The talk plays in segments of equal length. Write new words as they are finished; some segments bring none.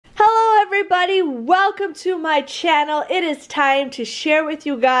everybody, welcome to my channel. It is time to share with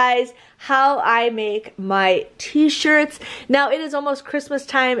you guys how I make my t-shirts. Now it is almost Christmas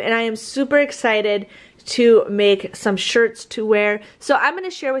time and I am super excited to make some shirts to wear. So I'm going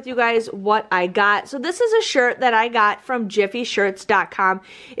to share with you guys what I got. So this is a shirt that I got from jiffyshirts.com.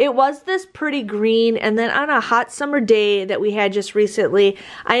 It was this pretty green, and then on a hot summer day that we had just recently,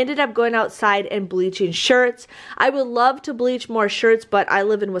 I ended up going outside and bleaching shirts. I would love to bleach more shirts, but I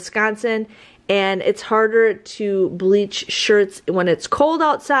live in Wisconsin and it's harder to bleach shirts when it's cold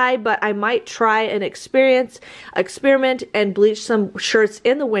outside, but I might try an experiment and bleach some shirts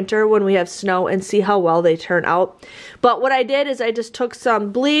in the winter when we have snow and see how well they turn out. But what I did is I just took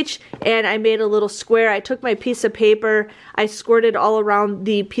some bleach and I made a little square. I took my piece of paper, I squirted all around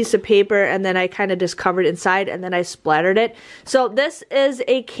the piece of paper, and then I kind of just covered inside and then I splattered it. So this is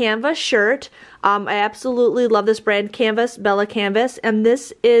a canvas shirt. I absolutely love this brand, Canvas, Bella Canvas, and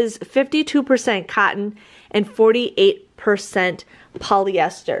this is 52% cotton and 48%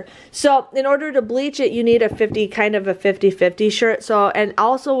 polyester. So in order to bleach it, you need a 50-50 shirt. So, and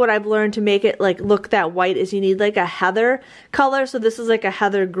also what I've learned to make it like look that white is you need like a heather color. So this is like a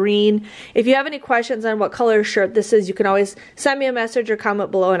heather green. If you have any questions on what color shirt this is, you can always send me a message or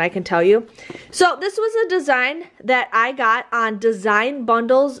comment below and I can tell you. So this was a design that I got on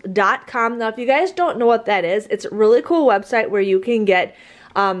designbundles.com. Now if you guys don't know what that is, it's a really cool website where you can get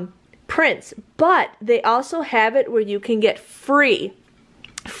prints, but they also have it where you can get free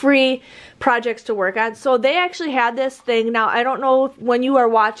projects to work on. So they actually had this thing. Now I don't know when you are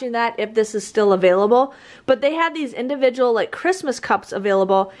watching that if this is still available, but they had these individual like Christmas cups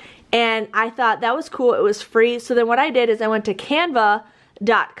available, and I thought that was cool. It was free. So then what I did is I went to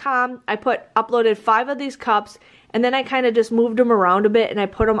canva.com. I uploaded 5 of these cups, and then I kind of just moved them around a bit and I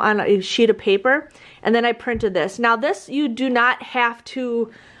put them on a sheet of paper, and then I printed this. Now this you do not have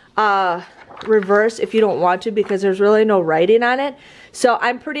to reverse if you don't want to, because there's really no writing on it. So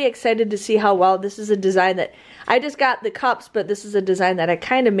I'm pretty excited to see how well this is a design that I just got the cups, but this is a design that I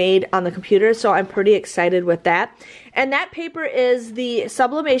kind of made on the computer, so I'm pretty excited with that. And that paper is the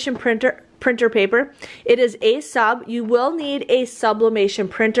Sublimation printer paper. It is a sub. You will need a sublimation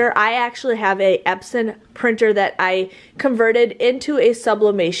printer. I actually have a Epson printer that I converted into a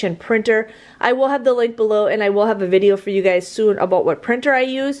sublimation printer. I will have the link below, and I will have a video for you guys soon about what printer I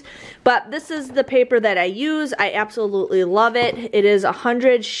use. But this is the paper that I use. I absolutely love it. It is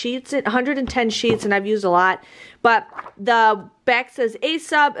 110 sheets, and I've used a lot. But the back says a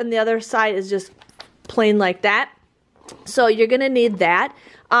sub, and the other side is just plain like that. So you're gonna need that.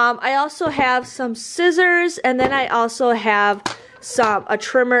 I also have some scissors, and then I also have a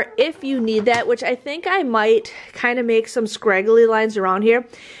trimmer if you need that, which I think I might kind of make some scraggly lines around here,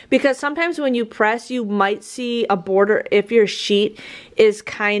 because sometimes when you press you might see a border if your sheet is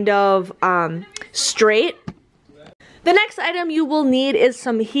kind of straight. The next item you will need is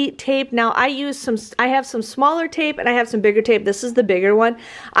some heat tape. Now I have some smaller tape and I have some bigger tape. This is the bigger one.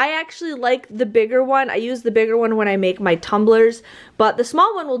 I actually like the bigger one. I use the bigger one when I make my tumblers, but the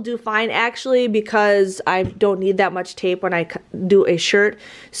small one will do fine actually, because I don't need that much tape when I do a shirt.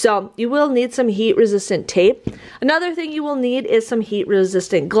 So you will need some heat resistant tape. Another thing you will need is some heat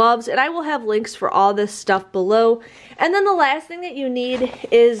resistant gloves, and I will have links for all this stuff below. And then the last thing that you need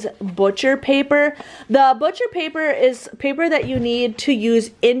is butcher paper. The butcher paper is paper that you need to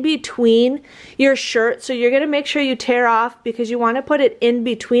use in between your shirt. So you're going to make sure you tear off, because you want to put it in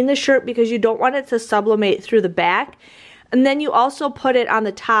between the shirt, because you don't want it to sublimate through the back. And then you also put it on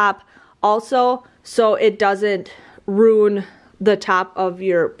the top also, so it doesn't ruin the top of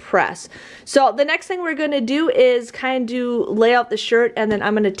your press. So the next thing we're going to do is kind of lay out the shirt, and then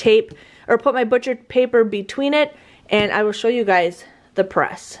I'm going to tape or put my butcher paper between it, and I will show you guys the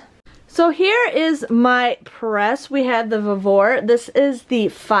press. So here is my press. We have the Vevor. This is the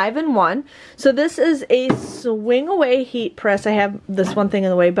 5-in-1. So this is a swing away heat press. I have this one thing in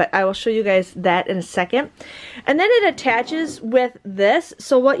the way, but I will show you guys that in a second. And then it attaches with this.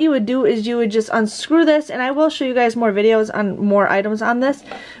 So what you would do is you would just unscrew this, and I will show you guys more videos on more items on this.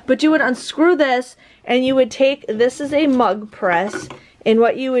 But you would unscrew this, and you would take, this is a mug press, and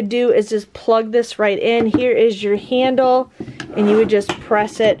what you would do is just plug this right in. Here is your handle, and you would just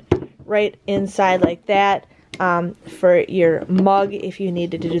press it right inside like that for your mug if you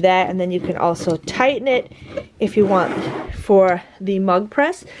needed to do that. And then you can also tighten it if you want for the mug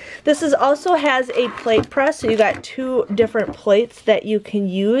press. This also has a plate press, so you got 2 different plates that you can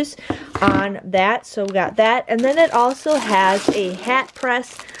use on that. So we got that, and then it also has a hat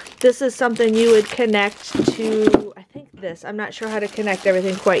press. This is something you would connect to, I think this, I'm not sure how to connect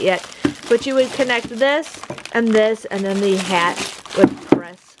everything quite yet, but you would connect this, and then the hat would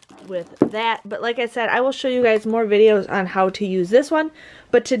press with that. But like I said, I will show you guys more videos on how to use this one.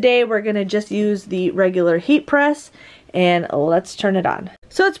 But today we're going to just use the regular heat press, and let's turn it on.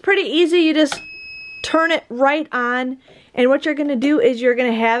 So it's pretty easy. You just turn it right on, and what you're going to do is you're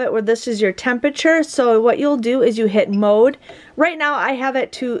going to have it where this is your temperature. So what you'll do is you hit mode. Right now I have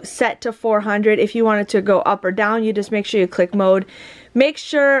it to set to 400. If you want it to go up or down, you just make sure you click mode. Make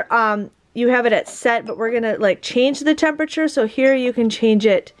sure you have it at set, but we're going to like change the temperature. So here you can change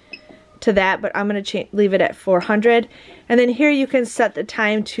it to that, but I'm going to leave it at 400. And then here you can set the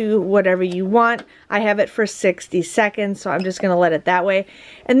time to whatever you want. I have it for 60 seconds, so I'm just going to let it that way.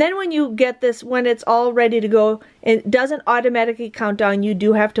 And then when you get this, when it's all ready to go, it doesn't automatically count down. You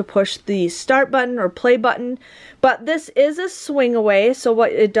do have to push the start button or play button. But this is a swing away, so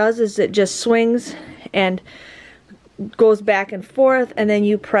what it does is it just swings and goes back and forth, and then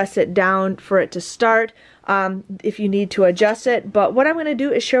you press it down for it to start if you need to adjust it. But what I'm going to do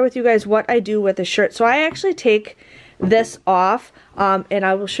is share with you guys what I do with the shirt. So I actually take this off, and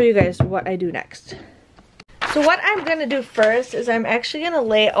I will show you guys what I do next. So what I'm going to do first is I'm actually going to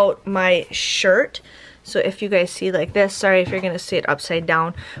lay out my shirt. So if you guys see like this, sorry if you're going to see it upside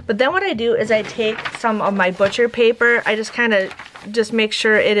down. But then what I do is I take some of my butcher paper. I just kind of just make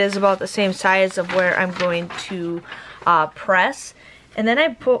sure it is about the same size of where I'm going to press. And then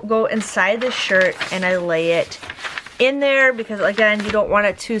I go inside the shirt and I lay it in there because, again, you don't want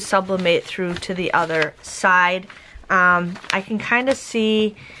it to sublimate through to the other side. I can kind of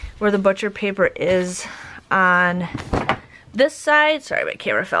see where the butcher paper is on this side. Sorry, my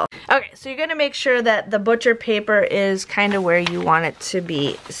camera fell. Okay, so you're going to make sure that the butcher paper is kind of where you want it to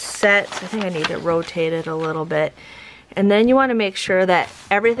be set. So I think I need to rotate it a little bit. And then you want to make sure that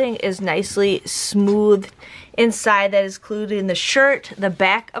everything is nicely smooth inside. That is including the shirt, the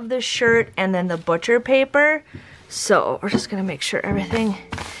back of the shirt, and then the butcher paper. So we're just going to make sure everything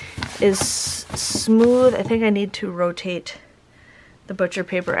is smooth. I think I need to rotate the butcher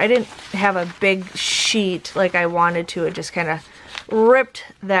paper. I didn't have a big sheet like I wanted to. It just kind of ripped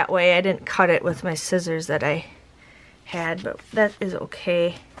that way. I didn't cut it with my scissors that I had, but that is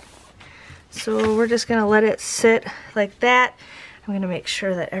okay. So we're just going to let it sit like that. I'm going to make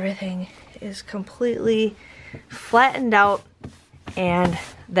sure that everything is completely flattened out, and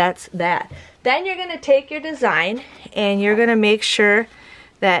that's that. Then you're going to take your design and you're going to make sure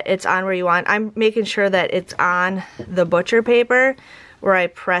that it's on where you want. I'm making sure that it's on the butcher paper where I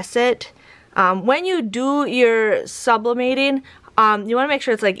press it. When you do your sublimating, you want to make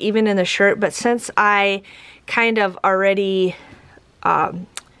sure it's like even in the shirt, but since I kind of already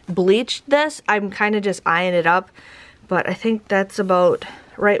bleached this, I'm kind of just eyeing it up, but I think that's about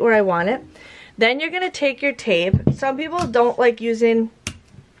right where I want it. Then you're going to take your tape. Some people don't like using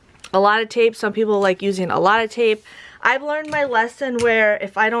a lot of tape. Some people like using a lot of tape. I've learned my lesson where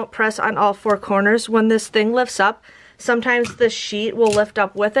if I don't press on all four corners, when this thing lifts up, sometimes the sheet will lift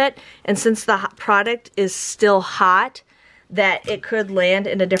up with it, and since the product is still hot, that it could land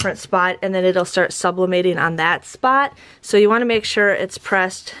in a different spot and then it'll start sublimating on that spot. So you want to make sure it's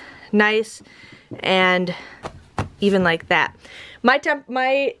pressed nice and even like that.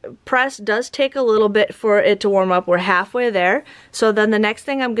 My press does take a little bit for it to warm up. We're halfway there. So then the next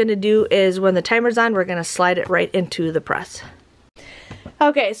thing I'm going to do is when the timer's on, we're going to slide it right into the press.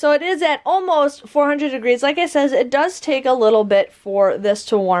 Okay, so it is at almost 400 degrees. Like I said, it does take a little bit for this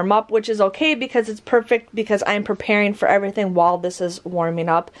to warm up, which is okay because it's perfect because I'm preparing for everything while this is warming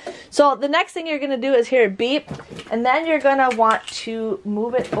up. So the next thing you're going to do is hear it beep, and then you're going to want to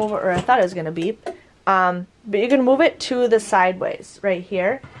move it over, or I thought it was going to beep, but you're going to move it to the sideways right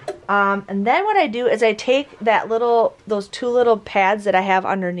here. And then what I do is I take those two little pads that I have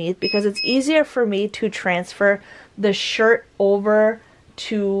underneath because it's easier for me to transfer the shirt over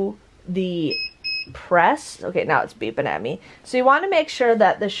to the press. Okay, now it's beeping at me. So you want to make sure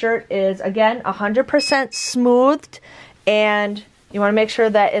that the shirt is, again, 100% smoothed, and you want to make sure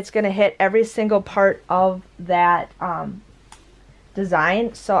that it's going to hit every single part of that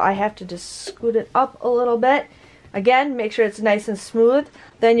design. So I have to just scoot it up a little bit. Again, make sure it's nice and smooth.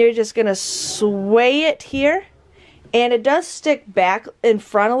 Then you're just going to sway it here, and it does stick back in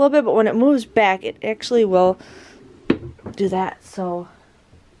front a little bit, but when it moves back, it actually will do that. So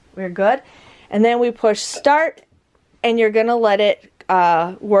we're good. And then we push start, and you're going to let it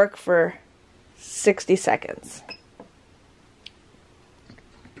work for 60 seconds.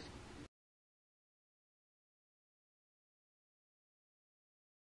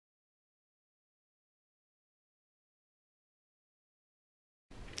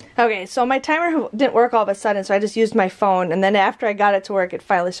 Okay, so my timer didn't work all of a sudden, so I just used my phone, and then after I got it to work, it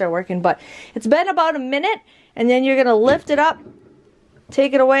finally started working. But it's been about a minute, and then you're going to lift it up,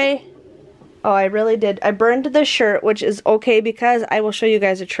 take it away, Oh, I really did. I burned the shirt, which is okay because I will show you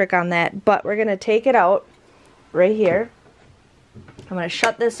guys a trick on that. But we're going to take it out right here. I'm going to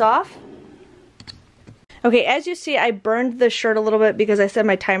shut this off. Okay, as you see, I burned the shirt a little bit because I said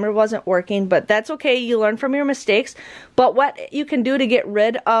my timer wasn't working, but that's okay. You learn from your mistakes. But what you can do to get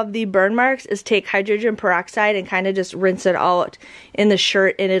rid of the burn marks is take hydrogen peroxide and kind of just rinse it out in the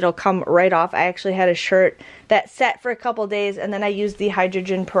shirt and it'll come right off. I actually had a shirt that sat for a couple days and then I used the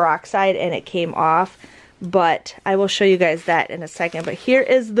hydrogen peroxide and it came off. But I will show you guys that in a second. But here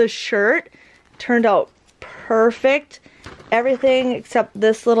is the shirt. Turned out perfect. Everything except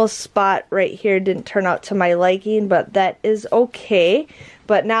this little spot right here didn't turn out to my liking, but that is okay.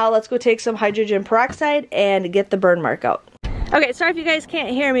 But now let's go take some hydrogen peroxide and get the burn mark out. Okay, sorry if you guys can't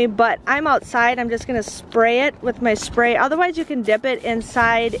hear me, but I'm outside. I'm just going to spray it with my spray. Otherwise, you can dip it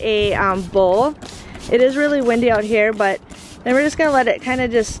inside a bowl. It is really windy out here, but then we're just going to let it kind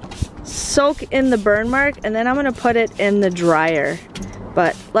of just soak in the burn mark, and then I'm going to put it in the dryer.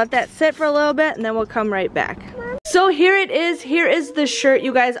 But let that sit for a little bit, and then we'll come right back. So here it is. Here is the shirt,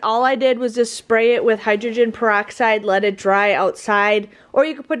 you guys. All I did was just spray it with hydrogen peroxide, let it dry outside, or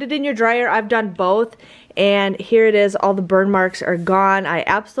you could put it in your dryer. I've done both, and here it is. All the burn marks are gone. I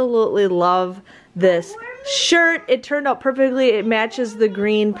absolutely love this shirt. It turned out perfectly. It matches the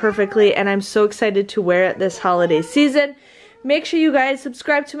green perfectly, and I'm so excited to wear it this holiday season. Make sure you guys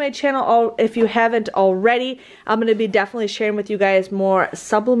subscribe to my channel if you haven't already. I'm going to be definitely sharing with you guys more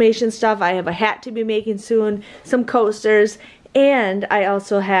sublimation stuff. I have a hat to be making soon, some coasters, and I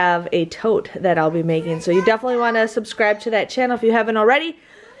also have a tote that I'll be making. So you definitely want to subscribe to that channel if you haven't already.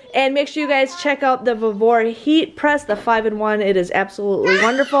 And make sure you guys check out the Vevor heat press, the 5-in-1. It is absolutely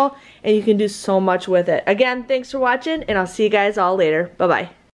wonderful, and you can do so much with it. Again, thanks for watching, and I'll see you guys all later. Bye-bye.